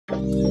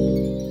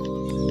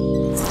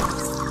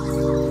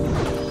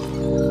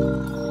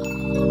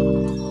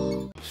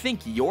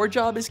Think your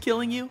job is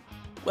killing you?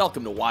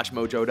 Welcome to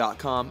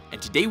WatchMojo.com,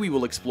 and today we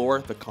will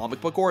explore the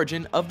comic book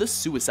origin of the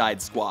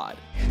Suicide Squad.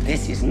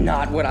 This is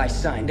not what I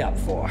signed up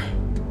for.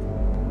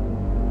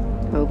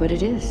 Oh, but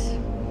it is.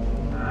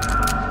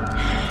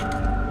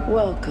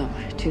 Welcome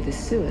to the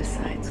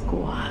Suicide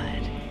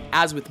Squad.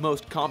 As with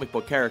most comic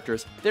book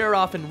characters, there are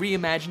often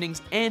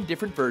reimaginings and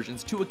different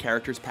versions to a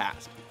character's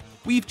past.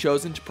 We've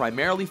chosen to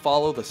primarily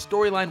follow the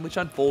storyline which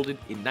unfolded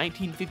in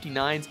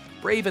 1959's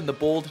Brave and the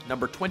Bold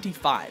number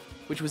 25,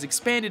 which was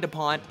expanded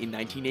upon in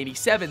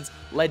 1987's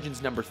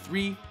Legends number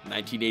 3,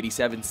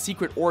 1987's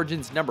Secret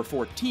Origins number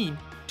 14,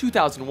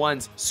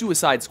 2001's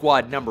Suicide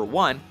Squad number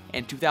 1,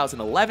 and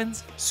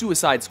 2011's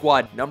Suicide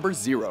Squad number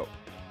 0.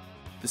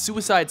 The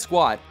Suicide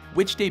Squad,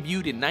 which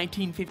debuted in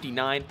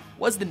 1959,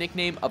 was the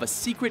nickname of a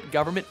secret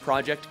government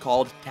project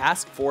called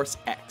Task Force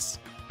X,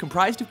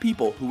 comprised of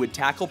people who would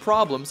tackle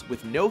problems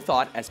with no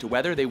thought as to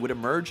whether they would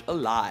emerge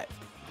alive.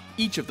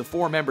 Each of the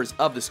 4 members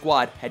of the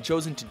squad had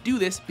chosen to do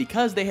this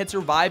because they had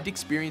survived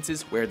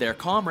experiences where their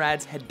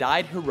comrades had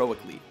died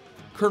heroically.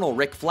 Colonel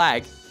Rick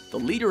Flag, the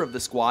leader of the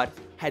squad,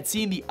 had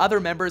seen the other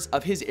members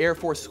of his Air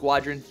Force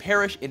squadron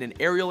perish in an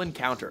aerial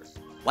encounter.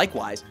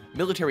 Likewise,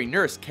 military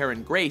nurse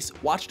Karen Grace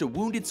watched a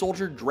wounded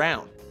soldier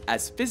drown,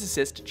 as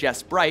physicist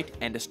Jess Bright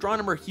and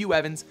astronomer Hugh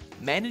Evans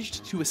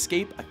managed to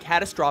escape a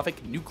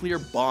catastrophic nuclear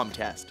bomb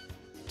test.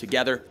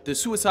 Together, the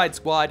Suicide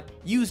Squad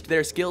used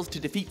their skills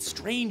to defeat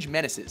strange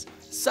menaces,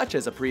 such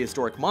as a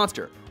prehistoric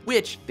monster,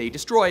 which they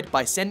destroyed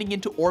by sending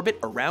into orbit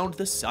around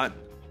the sun.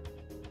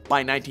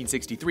 By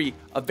 1963,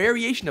 a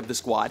variation of the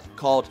squad,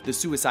 called the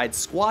Suicide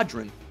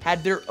Squadron,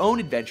 had their own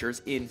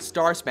adventures in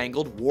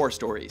Star-Spangled War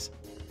stories.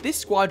 This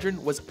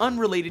squadron was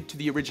unrelated to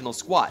the original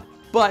squad,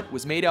 but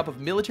was made up of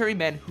military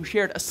men who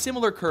shared a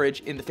similar courage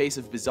in the face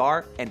of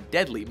bizarre and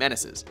deadly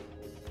menaces.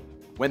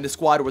 When the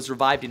squad was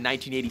revived in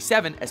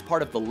 1987 as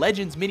part of the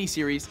Legends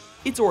miniseries,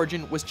 its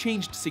origin was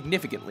changed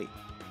significantly.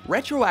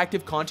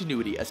 Retroactive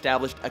continuity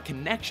established a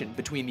connection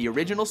between the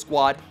original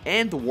squad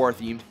and the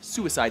war-themed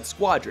Suicide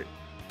Squadron,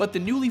 but the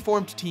newly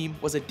formed team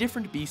was a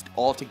different beast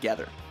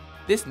altogether.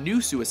 This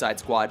new Suicide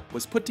Squad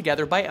was put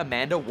together by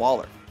Amanda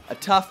Waller, a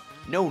tough,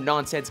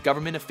 no-nonsense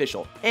government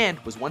official, and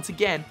was once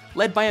again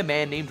led by a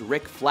man named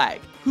Rick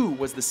Flag, who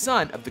was the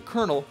son of the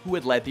colonel who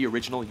had led the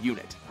original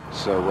unit.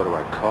 So what do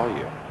I call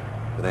you?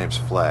 The name's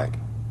Flag.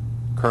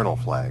 Colonel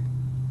Flag.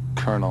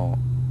 Colonel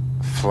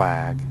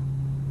Flag?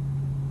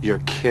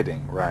 You're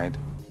kidding, right?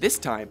 This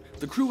time,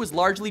 the crew was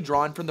largely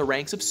drawn from the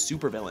ranks of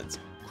supervillains,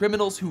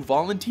 criminals who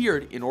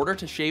volunteered in order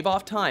to shave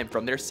off time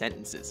from their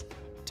sentences.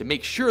 To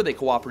make sure they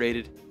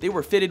cooperated, they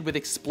were fitted with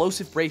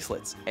explosive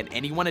bracelets, and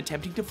anyone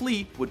attempting to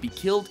flee would be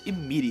killed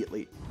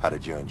immediately. How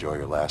did you enjoy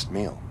your last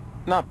meal?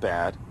 Not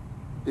bad.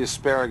 The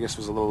asparagus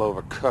was a little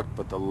overcooked,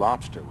 but the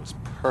lobster was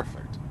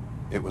perfect.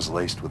 It was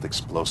laced with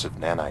explosive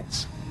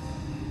nanites.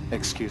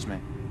 Excuse me?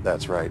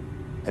 That's right.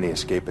 Any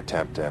escape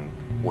attempt and,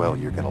 well,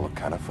 you're gonna look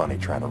kind of funny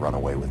trying to run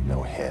away with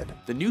no head.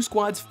 The new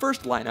squad's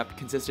first lineup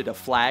consisted of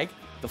Flag,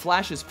 the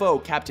Flash's foe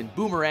Captain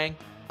Boomerang,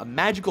 a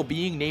magical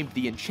being named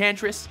the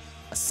Enchantress,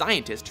 a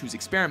scientist whose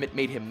experiment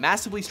made him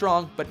massively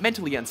strong but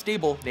mentally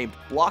unstable named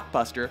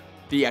Blockbuster,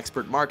 the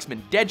expert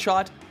marksman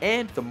Deadshot,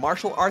 and the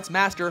martial arts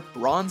master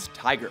Bronze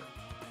Tiger.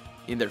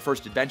 In their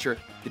first adventure,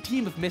 the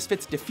team of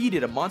misfits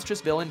defeated a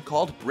monstrous villain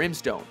called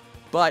Brimstone,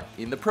 but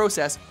in the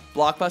process,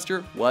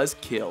 Blockbuster was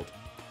killed.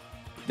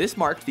 This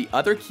marked the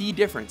other key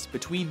difference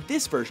between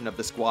this version of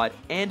the squad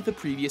and the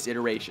previous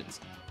iterations.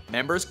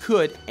 Members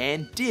could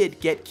and did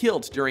get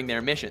killed during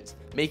their missions,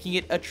 making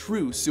it a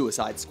true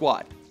Suicide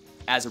Squad.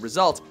 As a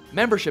result,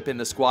 membership in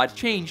the squad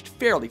changed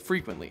fairly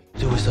frequently.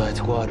 Suicide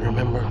Squad,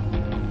 remember?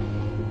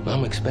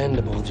 I'm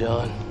expendable,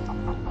 John.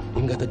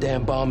 Even got the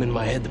damn bomb in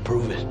my head to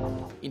prove it.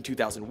 In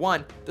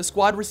 2001, the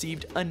squad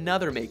received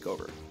another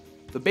makeover.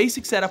 The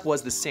basic setup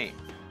was the same,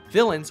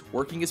 villains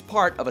working as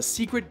part of a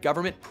secret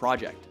government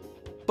project.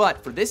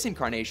 But for this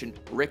incarnation,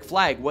 Rick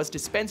Flag was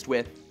dispensed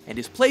with, and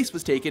his place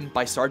was taken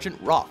by Sergeant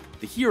Rock,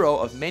 the hero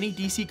of many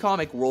DC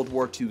Comic World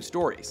War II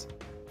stories.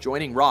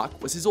 Joining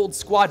Rock was his old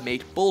squad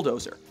mate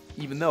Bulldozer,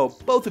 even though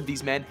both of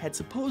these men had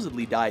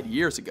supposedly died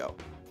years ago.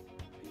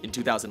 In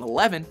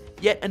 2011,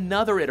 yet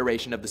another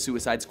iteration of the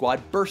Suicide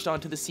Squad burst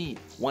onto the scene,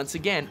 once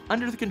again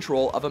under the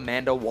control of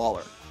Amanda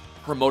Waller.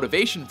 Her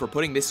motivation for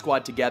putting this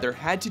squad together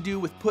had to do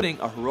with putting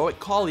a heroic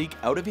colleague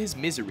out of his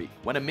misery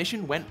when a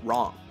mission went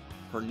wrong.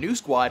 Her new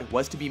squad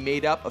was to be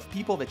made up of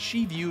people that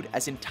she viewed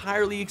as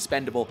entirely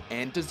expendable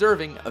and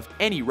deserving of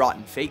any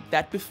rotten fate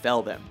that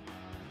befell them.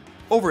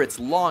 Over its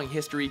long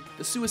history,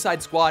 the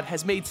Suicide Squad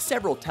has made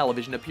several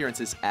television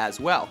appearances as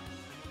well.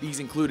 These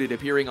included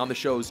appearing on the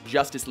shows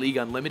Justice League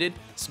Unlimited,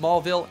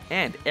 Smallville,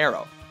 and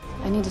Arrow.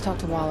 I need to talk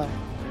to Waller.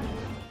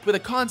 With a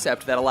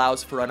concept that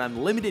allows for an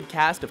unlimited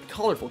cast of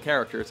colorful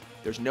characters,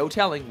 there's no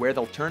telling where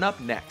they'll turn up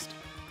next.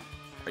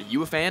 Are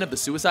you a fan of the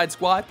Suicide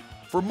Squad?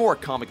 For more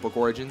comic book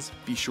origins,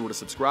 be sure to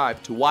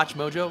subscribe to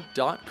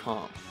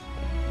WatchMojo.com.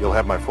 You'll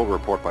have my full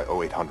report by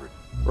 0800.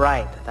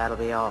 Right, that'll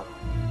be all.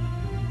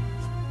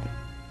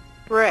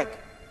 Rick,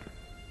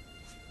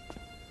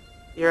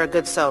 you're a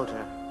good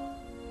soldier.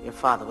 Your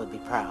father would be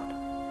proud.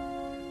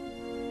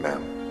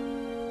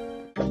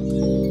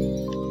 Ma'am.